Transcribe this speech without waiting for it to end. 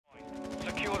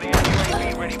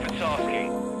ready for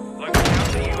tasking. Local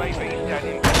counter UAV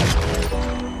standing by.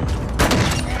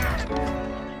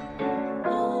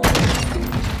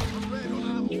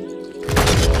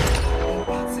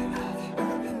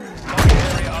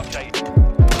 Area update.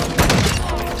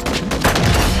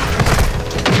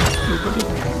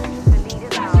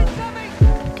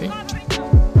 Okay.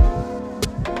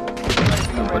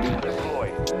 Nobody.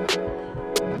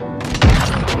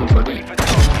 Nobody.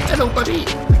 Hello, buddy.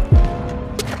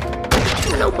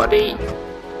 Hello, buddy.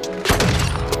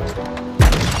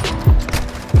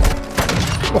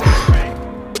 Oh.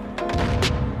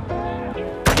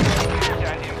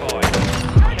 Standing by.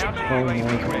 Counter Oh UAV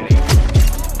my God. ready.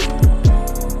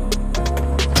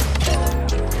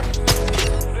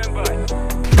 Stand by.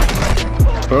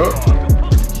 Oh.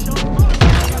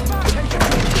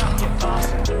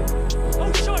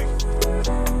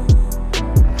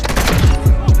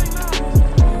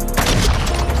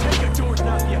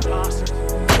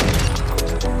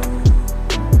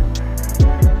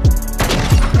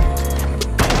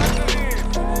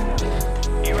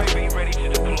 UAV ready to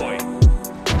deploy.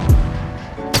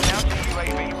 Counter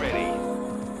UAV ready.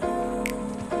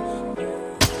 UAV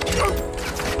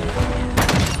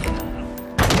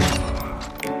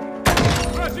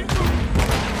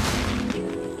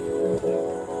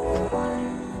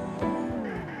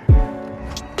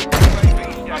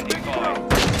standing by.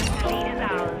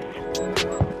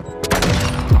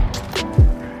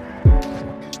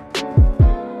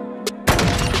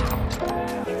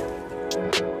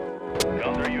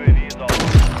 Counter UAV is on.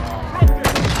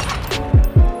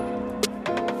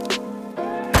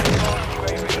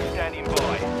 UAV standing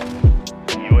by.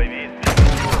 UAV is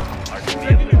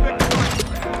being secured.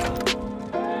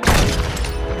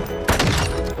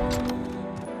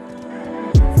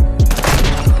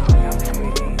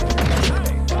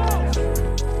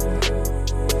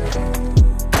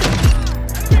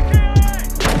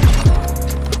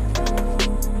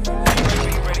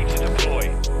 UAV ready to deploy.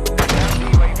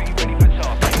 UAV ready for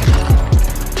tasking.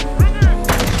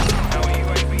 Our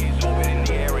UAV is orbiting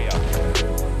the area. UAV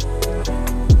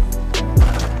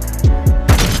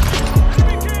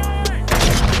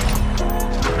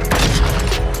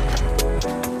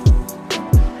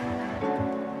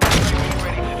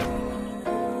ready to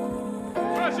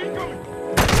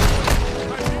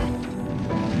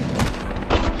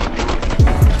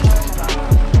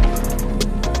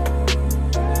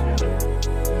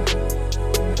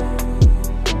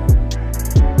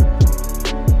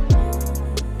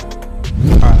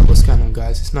Alright, what's going on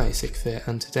guys, it's 96 here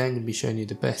and today I'm going to be showing you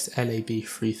the best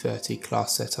LAB-330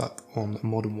 class setup on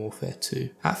Modern Warfare 2.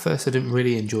 At first I didn't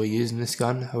really enjoy using this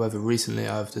gun, however recently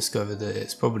I've discovered that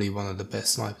it's probably one of the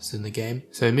best snipers in the game.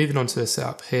 So moving on to the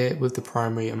setup here, with the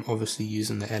primary I'm obviously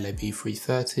using the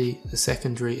LAB-330, the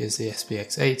secondary is the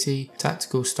SPX-80,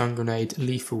 tactical stun grenade,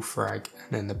 lethal frag,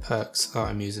 and then the perks that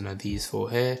I'm using are these four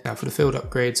here. Now for the field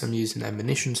upgrades I'm using a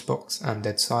munitions box and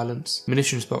dead silence.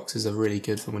 Munitions boxes are really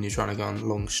good for when you're trying to go on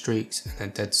long streaks, and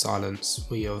then dead silence,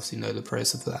 we obviously know the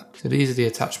price of that. So these are the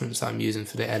attachments that I'm using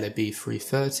for the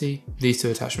LAB-330. These two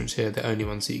attachments here are the only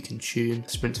ones that you can tune.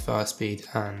 Sprint to fire speed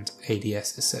and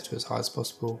ADS is set to as high as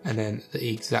possible, and then the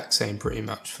exact same pretty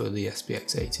much for the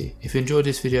SPX-80. If you enjoyed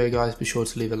this video guys, be sure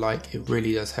to leave a like, it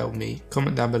really does help me.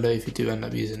 Comment down below if you do end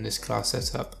up using this class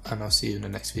setup, and I'll see you in the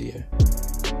next video.